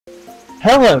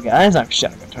Hello guys, I'm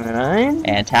Shotgun29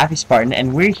 and Taffy Spartan,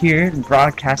 and we're here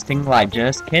broadcasting live.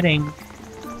 Just kidding.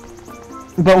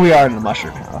 But we are in the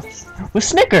mushroom house with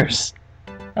Snickers.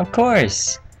 Of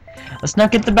course. Let's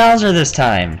not get the Bowser this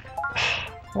time.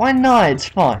 Why not? It's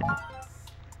fun.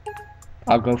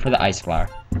 I'll go for the ice flower.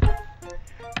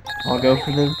 I'll go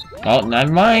for the... Oh,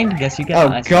 never mind. Guess you get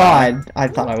the ice God! flower. I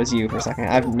thought I was you for a second.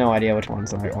 I have no idea which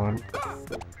one's the right one.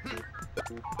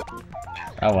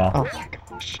 Oh well. Oh my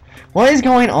gosh. What is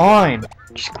going on?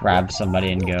 Just grab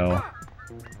somebody and go.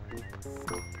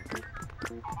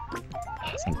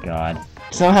 Oh, thank God.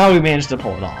 Somehow we managed to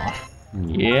pull it off.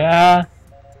 Yeah.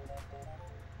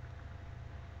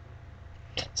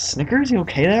 Snickers, you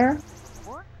okay there?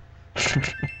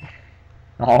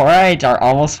 Alright, our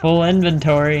almost full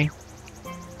inventory.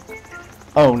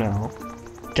 Oh no.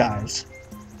 Guys.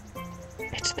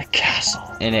 It's the castle.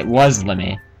 And it was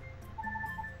Lemmy.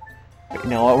 You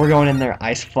know what? We're going in there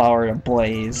ice flower to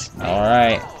blaze.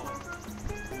 Alright.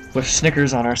 With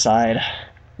Snickers on our side.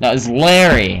 That was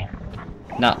Larry.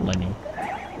 Not Lemmy.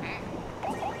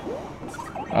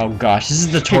 Oh gosh, this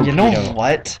is the torpedo. You know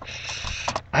what?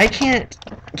 I can't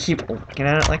keep looking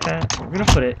at it like that, so I'm gonna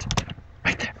put it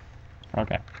right there.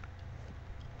 Okay.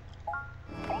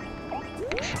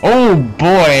 Oh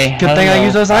boy! Good thing I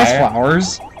use those ice fire.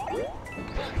 flowers.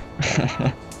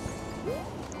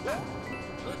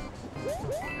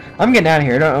 I'm getting out of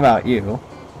here, I don't know about you.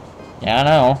 Yeah, I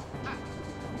know.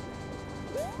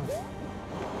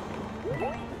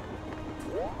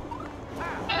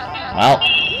 Well,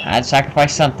 I'd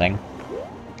sacrifice something.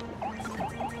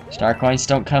 Star coins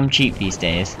don't come cheap these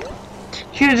days.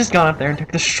 You could have just gone up there and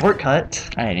took the shortcut.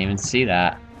 I didn't even see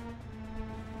that.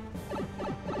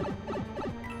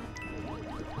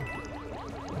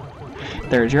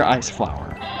 There's your ice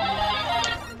flower.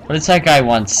 What did that guy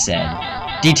once said?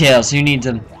 Details, who needs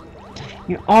them?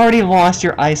 You already lost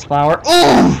your ice flower.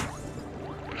 Ooh!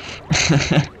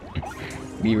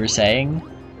 You were saying?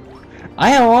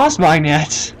 I haven't lost mine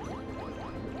yet.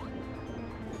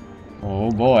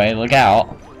 Oh boy, look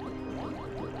out.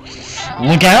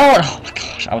 Look out! Oh my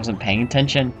gosh, I wasn't paying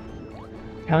attention.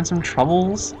 Having some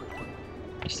troubles?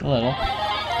 Just a little.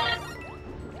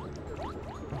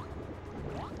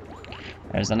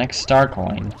 There's the next star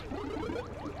coin.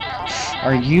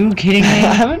 Are you kidding me?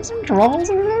 Having some troubles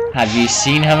over there? Have you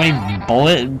seen how many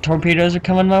bullet torpedoes are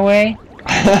coming my way?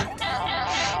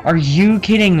 Are you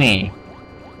kidding me?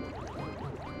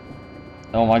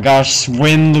 Oh my gosh,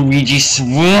 swim, Luigi,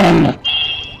 swim!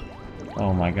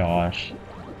 Oh my gosh.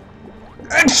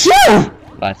 Achoo!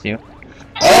 Bless you.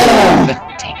 Oh, but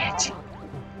dang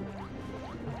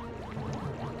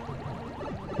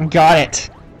it. Got it.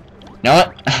 You know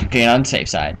what? I'm getting on the safe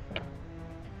side.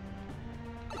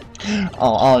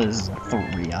 Oh, this is a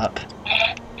 3-up.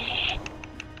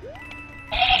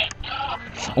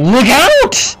 Look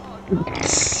out!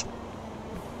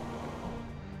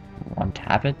 One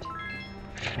tap it.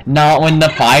 Not when the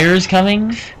fire's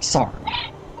coming. Sorry.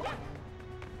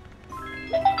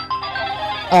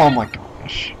 Oh my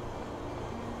gosh.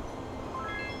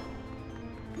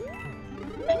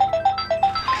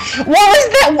 What was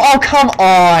that? Oh, come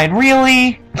on.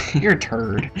 Really? You're a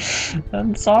turd.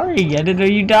 I'm sorry, I didn't know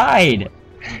you died.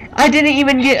 I didn't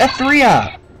even get a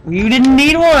 3-up. You didn't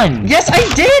need one. Yes, I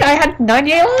did. I had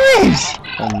 98 lives.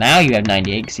 Well, now you have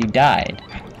 98 because you died.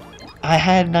 I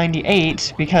had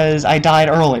 98 because I died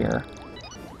earlier.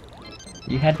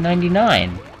 You had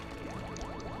 99.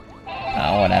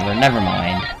 Oh, whatever. Never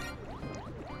mind.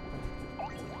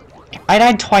 I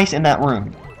died twice in that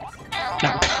room.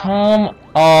 Now, come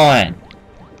on.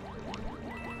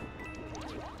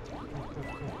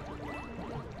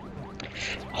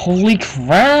 Holy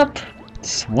crap!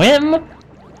 Swim?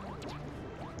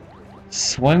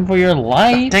 Swim for your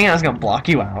life? Dang it, I was gonna block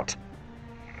you out.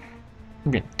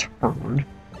 I'm getting turned.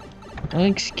 Well,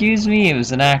 excuse me, it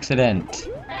was an accident.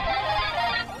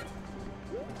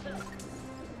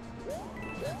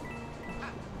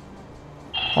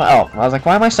 Well, I was like,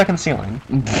 why am I stuck in the ceiling?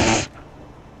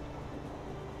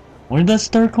 Where did that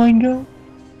star coin go?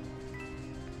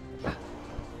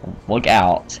 Look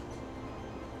out.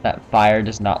 That fire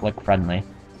does not look friendly.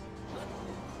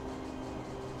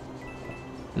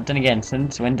 But then again,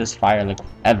 since when does fire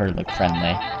ever look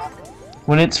friendly?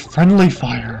 When it's friendly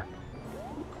fire.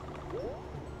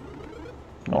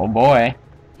 Oh boy.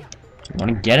 You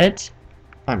wanna get it?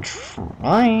 I'm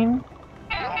trying.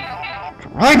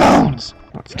 Dry bones!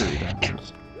 Let's do that.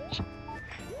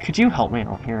 Could you help me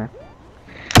out here?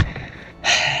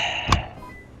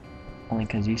 Only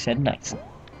because you said nice.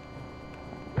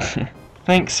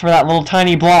 Thanks for that little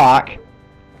tiny block.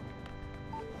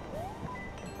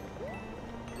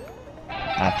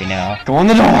 happy now. Go in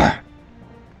the door!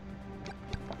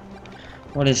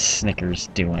 What is Snickers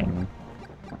doing?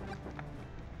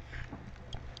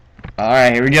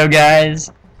 Alright, here we go,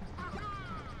 guys.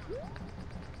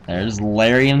 There's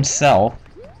Larry himself.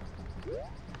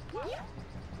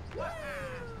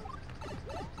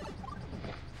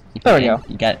 There we go.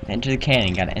 You got to enter the cannon,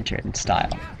 you gotta enter it in style.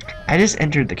 I just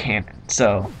entered the cannon,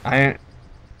 so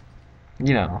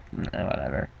you know.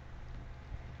 Whatever.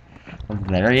 Well,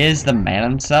 there he is, the man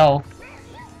himself.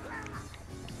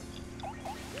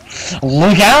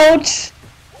 Look out!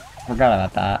 Forgot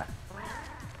about that.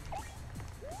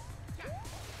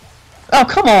 Oh,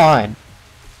 come on!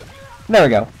 There we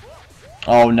go.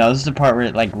 Oh no, this is the part where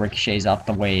it like ricochets off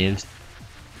the waves.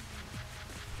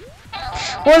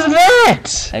 What's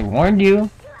that? I warned you.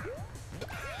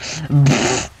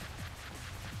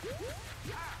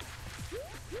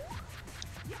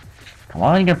 Come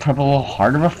on, you gotta put up a little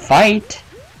harder of a fight.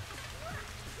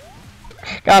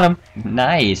 Got him.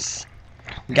 Nice.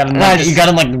 You got him. Nice. You got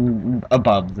him like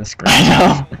above the screen.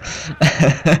 I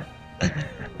know.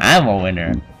 I'm a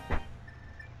winner.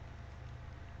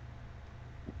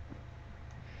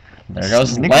 There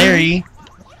goes Snickers. Larry.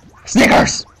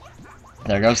 Snickers!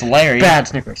 There goes Larry. Bad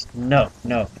Snickers. No,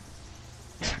 no.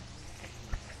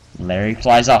 Larry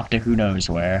flies off to who knows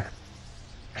where.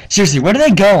 Seriously, where do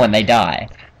they go when they die?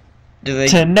 Do they?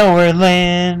 To Nowhere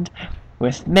Land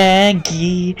with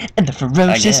Maggie and the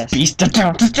ferocious guess. beast.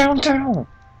 Down.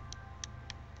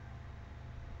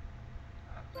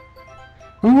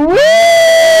 Woo!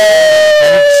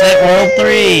 Set World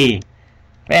 3!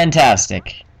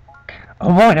 Fantastic. Oh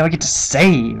boy, now we get to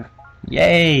save.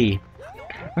 Yay!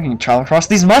 We can travel across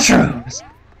these mushrooms.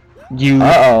 You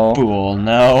Uh-oh. fool,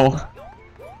 no.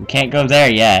 We can't go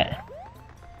there yet.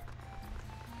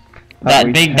 But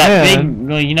we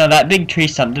Well, you know, that big tree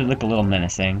stump did look a little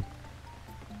menacing.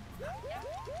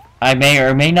 I may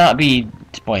or may not be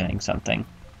spoiling something.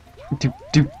 Doop,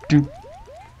 doop, doop.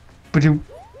 Ba-doop.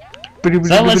 Ba-doop,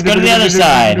 So let's go to the other ba-doop,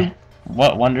 side.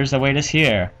 What wonders await us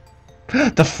here?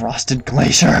 ba-doop. The frosted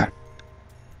glacier.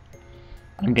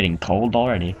 I'm getting cold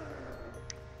already.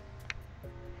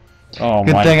 Oh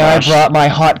Good my thing gosh. I brought my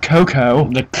hot cocoa.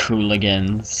 The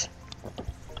Cooligans.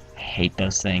 I hate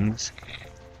those things.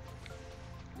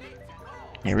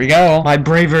 Here we go. My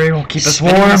bravery will keep us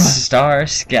Spinning warm. Star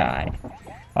sky.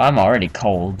 Well, I'm already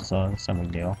cold, so it's no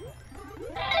big deal.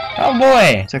 Oh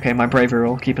boy! It's okay, my bravery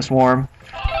will keep us warm.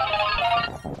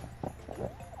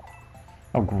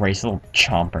 Oh, grace little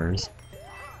chompers.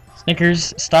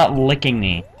 Snickers, stop licking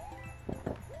me.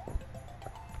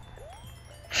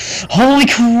 Holy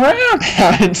crap!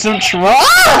 Having some trouble.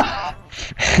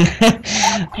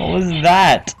 What was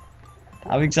that?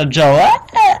 Having some Joe.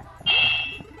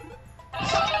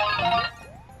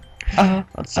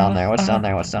 What's down there? What's down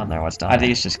there? What's down there? What's down I there?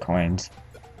 think it's just coins.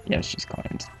 Yeah, it's just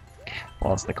coins.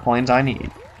 Well, it's the coins I need.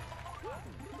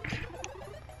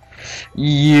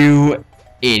 You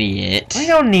idiot. We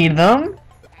don't need them.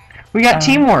 We got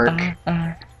teamwork.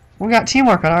 We got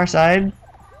teamwork on our side.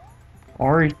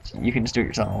 Or you can just do it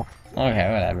yourself.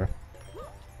 Okay, whatever.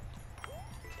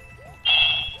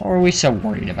 What are we so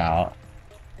worried about?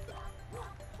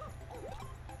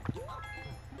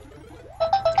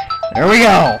 There we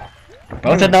go.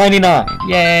 Both at 99.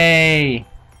 Yay!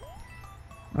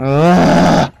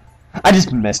 Ugh. I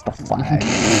just missed the flag.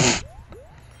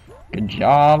 Good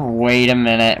job. Wait a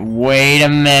minute. Wait a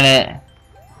minute.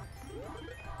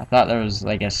 I thought there was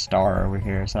like a star over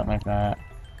here or something like that.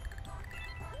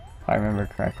 If I remember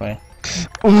correctly.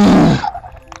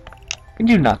 Could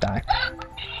you not die?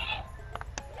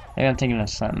 Maybe I'm thinking of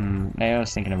something. Maybe I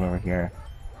was thinking of over here.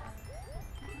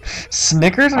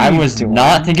 Snickers? I was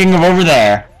not thinking of over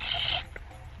there.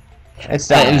 It's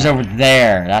down. It was over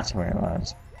there. That's where it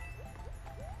was.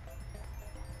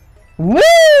 Woo!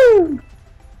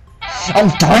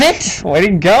 Oh, darn it! Way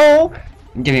to go!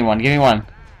 Give me one. Give me one.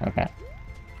 Okay.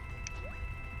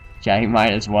 Yeah, you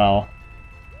might as well.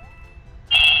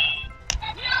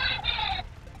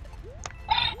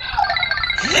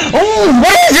 Oh,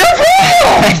 what is your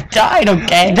problem? I died,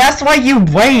 okay? That's why you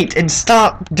wait and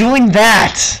stop doing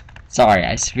that. Sorry,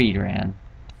 I speed ran.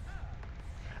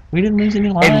 We didn't lose any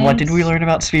lives. And what did we learn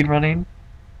about speedrunning?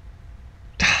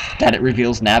 That it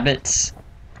reveals nabbits.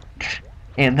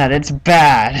 And that it's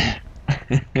bad.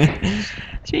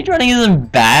 Speedrunning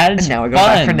isn't bad. It's And now we go fun.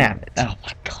 back for nabbits. Oh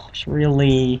my gosh,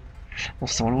 really? Well,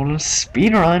 if someone wanted to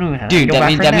speedrun, we had Dude, to go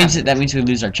back for that means we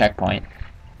lose our checkpoint.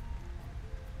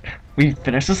 We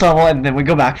finish this level and then we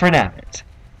go back for an nabbit.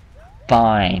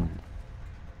 Fine.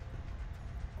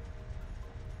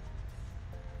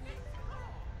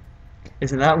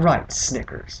 Isn't that right,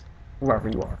 Snickers? Wherever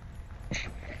you are.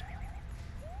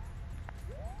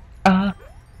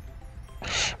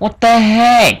 What the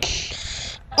heck?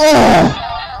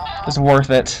 Oh! It's worth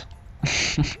it.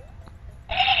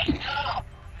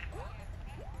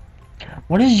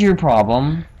 What is your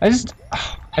problem? I just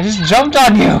jumped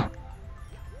on you!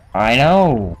 I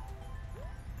know.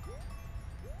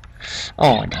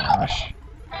 Oh my gosh.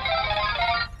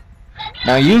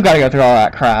 Now you gotta go through all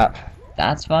that crap.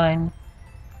 That's fine.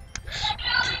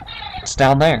 It's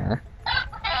down there.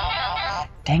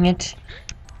 Dang it.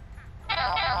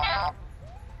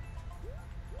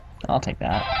 I'll take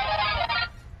that.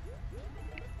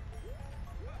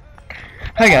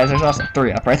 Hey guys, there's also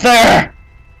 3 up right there!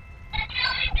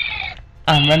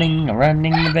 I'm running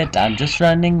a bit, I'm just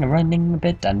running a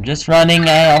bit, I'm just running,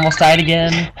 I almost died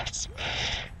again.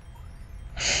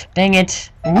 Dang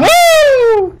it.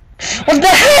 Woo! What the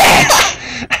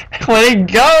heck? Way to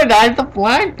go, died the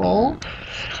flagpole.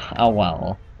 Oh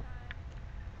well.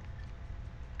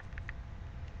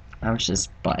 I was just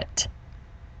butt.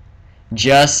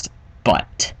 Just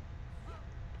butt.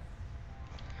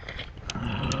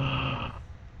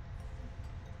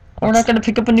 We're not gonna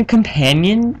pick up a new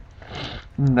companion?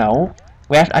 No.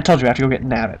 I told you we have to go get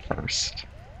Nabbit first.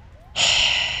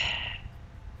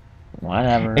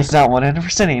 Whatever. It's not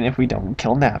 100% if we don't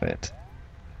kill Nabbit.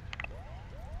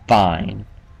 Fine.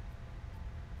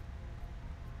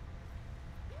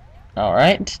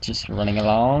 Alright, just running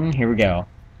along. Here we go.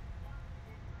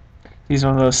 He's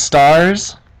one of those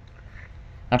stars.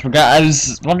 I forgot, I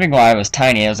was wondering why I was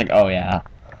tiny. I was like, oh yeah.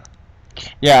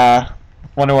 Yeah.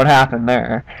 Wonder what happened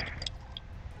there.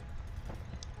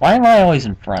 Why am I always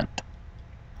in front?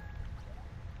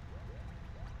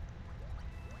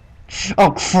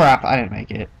 Oh crap, I didn't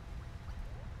make it.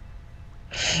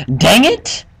 Dang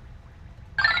it!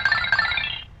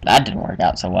 That didn't work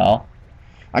out so well.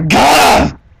 I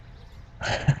got him!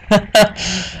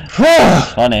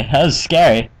 Funny, that was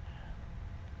scary.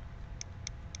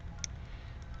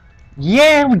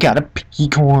 Yeah, we got a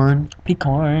peacorn.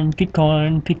 Peacorn,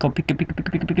 peacorn,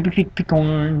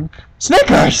 peacorn.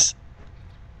 Snickers!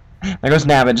 There goes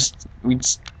Nabbit, we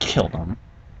just killed him.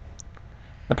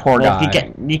 The poor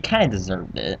guy. He kind of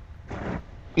deserved it.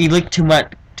 He looked too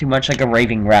much like a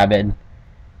raving rabbit.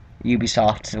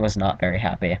 Ubisoft was not very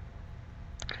happy.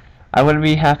 I wouldn't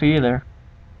be happy either.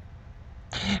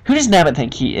 Who does Nabbit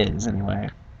think he is, anyway?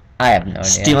 I have no idea.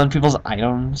 Stealing people's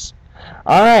items?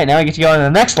 Alright, now we get to go on to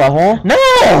the next level.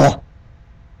 No!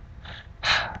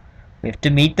 We have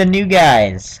to meet the new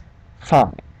guys.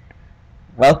 Fine.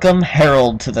 Welcome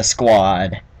Harold to the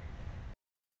squad.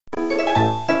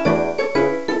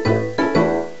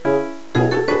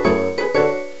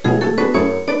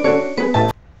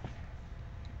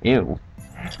 Ew.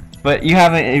 But you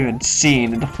haven't even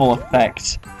seen the full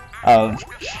effect of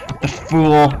the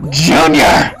Fool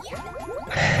Jr.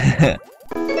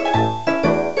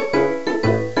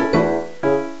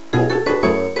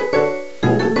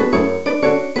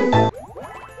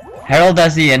 Harold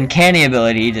has the uncanny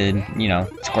ability to, you know,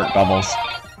 squirt bubbles.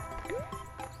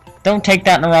 Don't take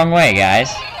that in the wrong way,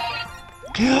 guys.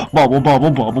 Bubble,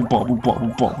 bubble, bubble, bubble, bubble,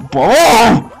 bubble,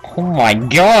 bubble. Oh my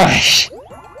gosh!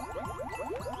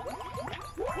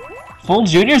 Fool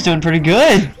Jr.'s doing pretty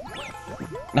good.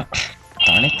 No,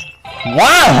 darn it.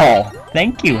 Wow!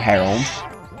 Thank you, Harold.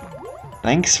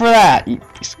 Thanks for that.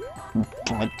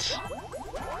 What?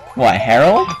 What,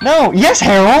 Harold? No, yes,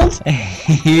 Harold!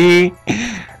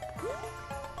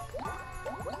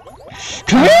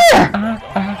 Come here!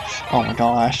 Oh my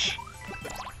gosh.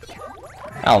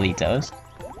 I'll eat those.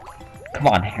 Come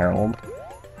on, Harold.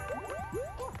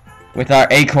 With our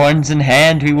acorns in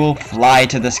hand, we will fly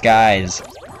to the skies.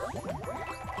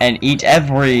 And eat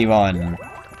everyone.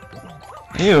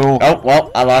 Ew. Oh,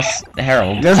 well, I lost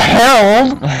Harold. There's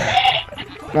Harold!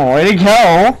 Oh, way to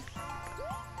go!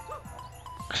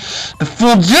 The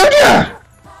Fool Jr.!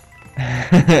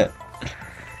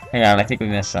 Hang on, I think we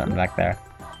missed something back there.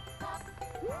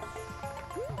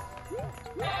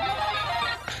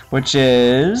 Which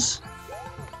is...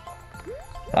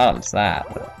 Thought it was that.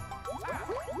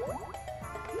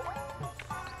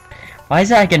 Why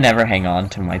is it I can never hang on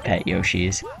to my pet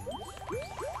Yoshis?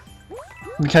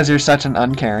 Because you're such an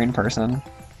uncaring person.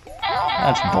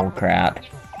 That's bullcrap.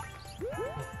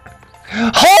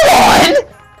 Hold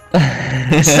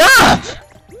on! Stop!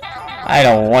 I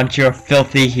don't want your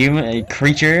filthy human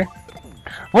creature.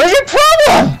 What is your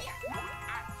problem?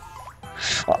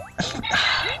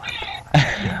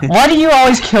 Why do you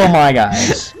always kill my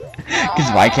guys? Because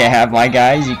if I can't have my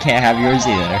guys, you can't have yours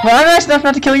either. Well, I'm nice enough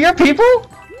not to kill your people?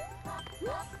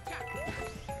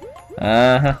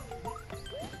 Uh-huh.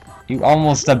 You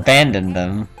almost abandoned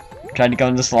them. Tried to go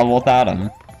in this level without him.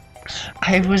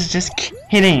 I was just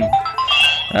kidding.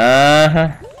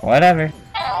 Whatever.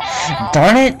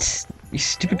 Darn it! You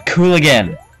stupid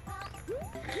Cooligan.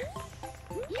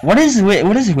 What is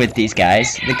with these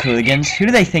guys, the Cooligans? Who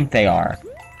do they think they are?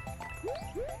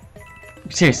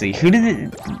 Seriously,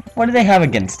 what do they have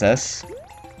against us?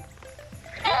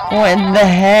 What in the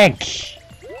heck?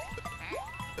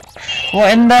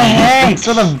 What in the heck? Thanks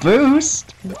for the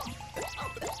boost.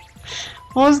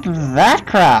 What was that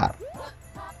crap?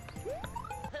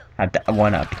 I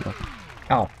one up you.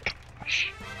 Oh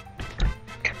gosh.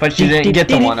 But you didn't get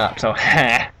the one up, so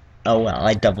oh well,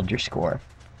 I doubled your score.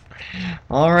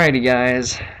 Alrighty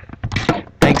guys.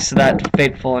 Thanks to that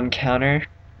fateful encounter.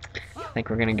 I think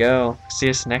we're gonna go. See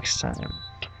us next time.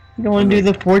 You want to do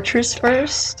the fortress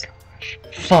first?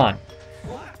 Fun.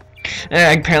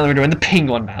 Apparently we're doing the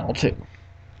penguin battle too.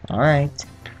 Alright.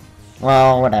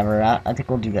 Well, whatever. I think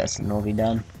we'll do this and we'll be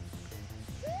done.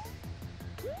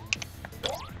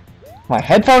 My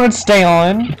headphone would stay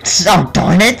on. Oh,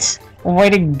 darn it! Way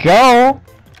to go!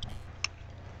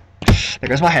 There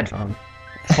goes my headphone.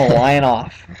 Flying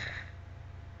off.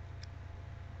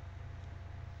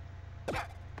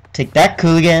 Take that,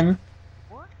 Cooligan.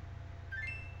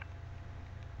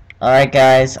 Alright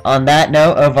guys, on that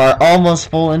note of our almost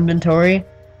full inventory,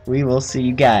 we will see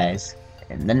you guys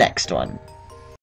in the next one.